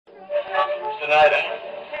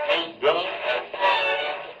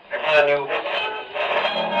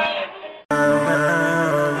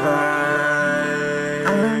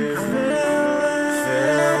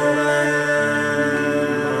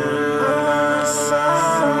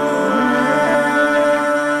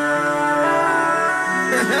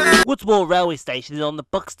Woodsmoor railway station is on the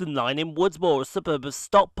Buxton line in Woodsmoor, a suburb of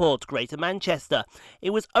Stockport, Greater Manchester.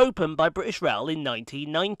 It was opened by British Rail in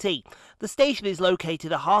 1990. The station is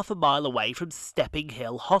located a half a mile away from Stepping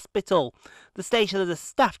Hill Hospital. The station has a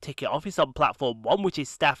staff ticket office on platform 1, which is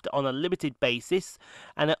staffed on a limited basis,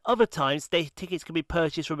 and at other times tickets can be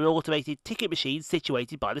purchased from an automated ticket machine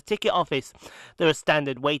situated by the ticket office. There are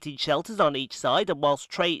standard waiting shelters on each side, and whilst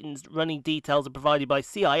trains running details are provided by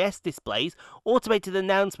CIS displays, automated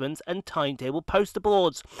announcements and timetable poster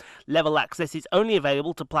boards. Level access is only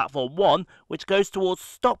available to platform 1, which goes towards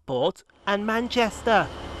Stockport and Manchester.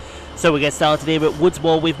 So we get started here at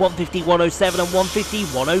Woodsmoor with 150-107 and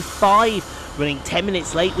 150-105, running 10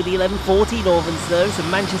 minutes late with the 11:40 Northern service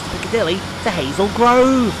from Manchester Piccadilly to Hazel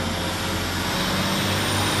Grove.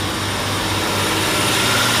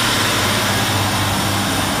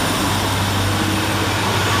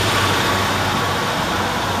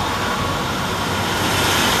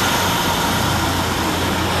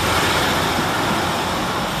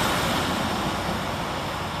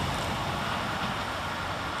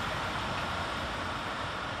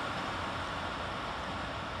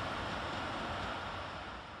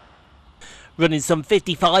 Running some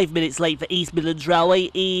 55 minutes late for East Midlands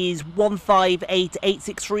Railway is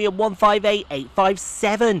 158-863 and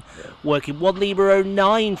 158-857, working 1 Libra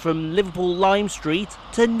 09 from Liverpool Lime Street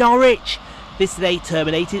to Norwich. This today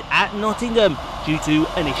terminated at Nottingham due to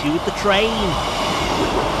an issue with the train.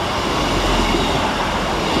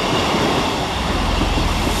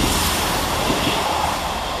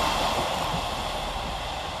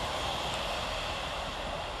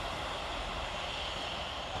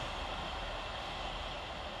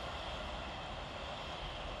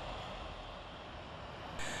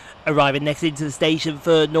 Arriving next into the station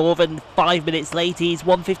for Northern 5 minutes late is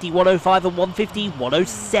 150-105 and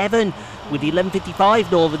 150-107 with the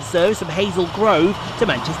 11:55 Northern service from Hazel Grove to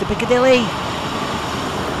Manchester Piccadilly.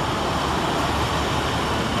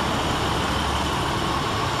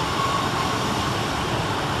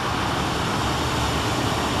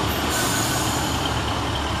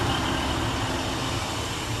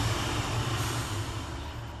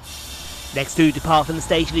 Next to depart from the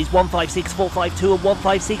station is 156-452 and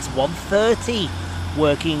 156-130,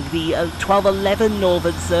 working the 12:11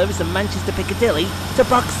 Northern service from Manchester Piccadilly to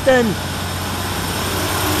Buxton.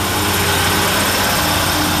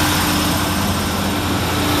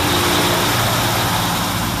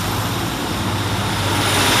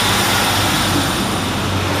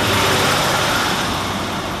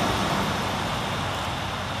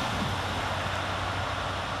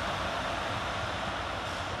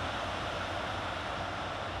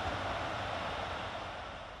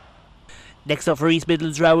 Next up for East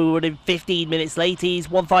Midlands Railway, we're running 15 minutes late, is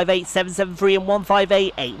 158-773 and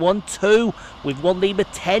 158-812 with 1 Lima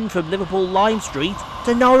 10 from Liverpool Lime Street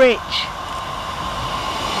to Norwich.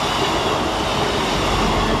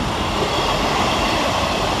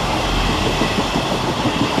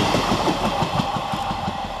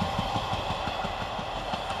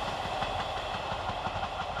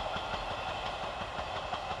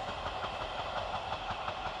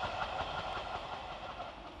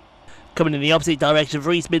 Coming in the opposite direction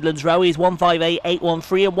for East Midlands Railway is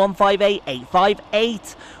 158-813 and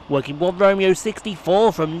 158-858, working 1 Romeo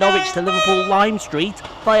 64 from Norwich to Liverpool Lime Street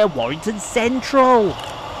via Warrington Central.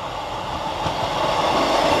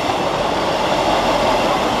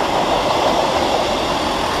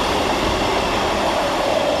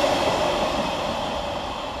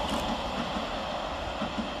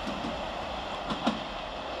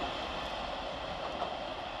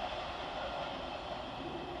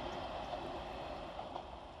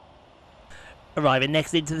 Arriving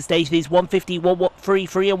next into the station is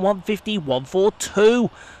 150-133 and 150-142,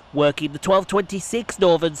 working the 12:26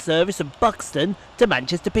 Northern service from Buxton to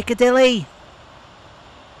Manchester Piccadilly.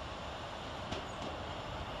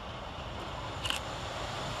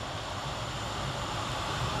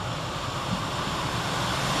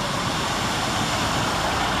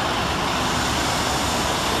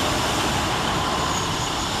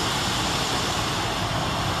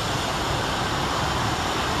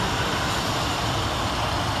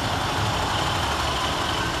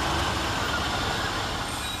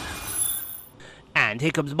 And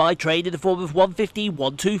here comes my train in the form of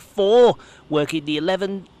 150-124, working the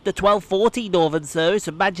 12:40 Northern service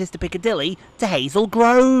from Manchester Piccadilly to Hazel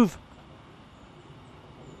Grove.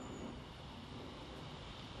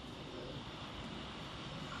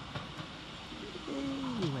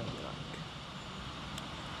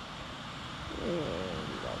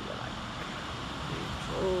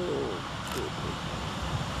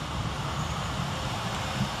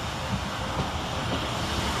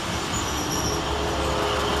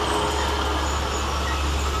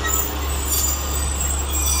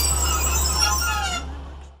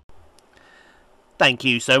 Thank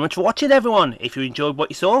you so much for watching, everyone. If you enjoyed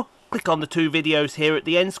what you saw, click on the 2 videos here at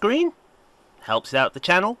the end screen. Helps out the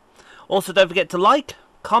channel. Also, don't forget to like,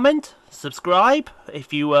 comment, subscribe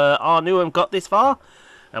if you are new and got this far.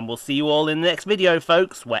 And we'll see you all in the next video,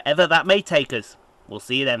 folks, wherever that may take us. We'll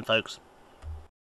see you then, folks.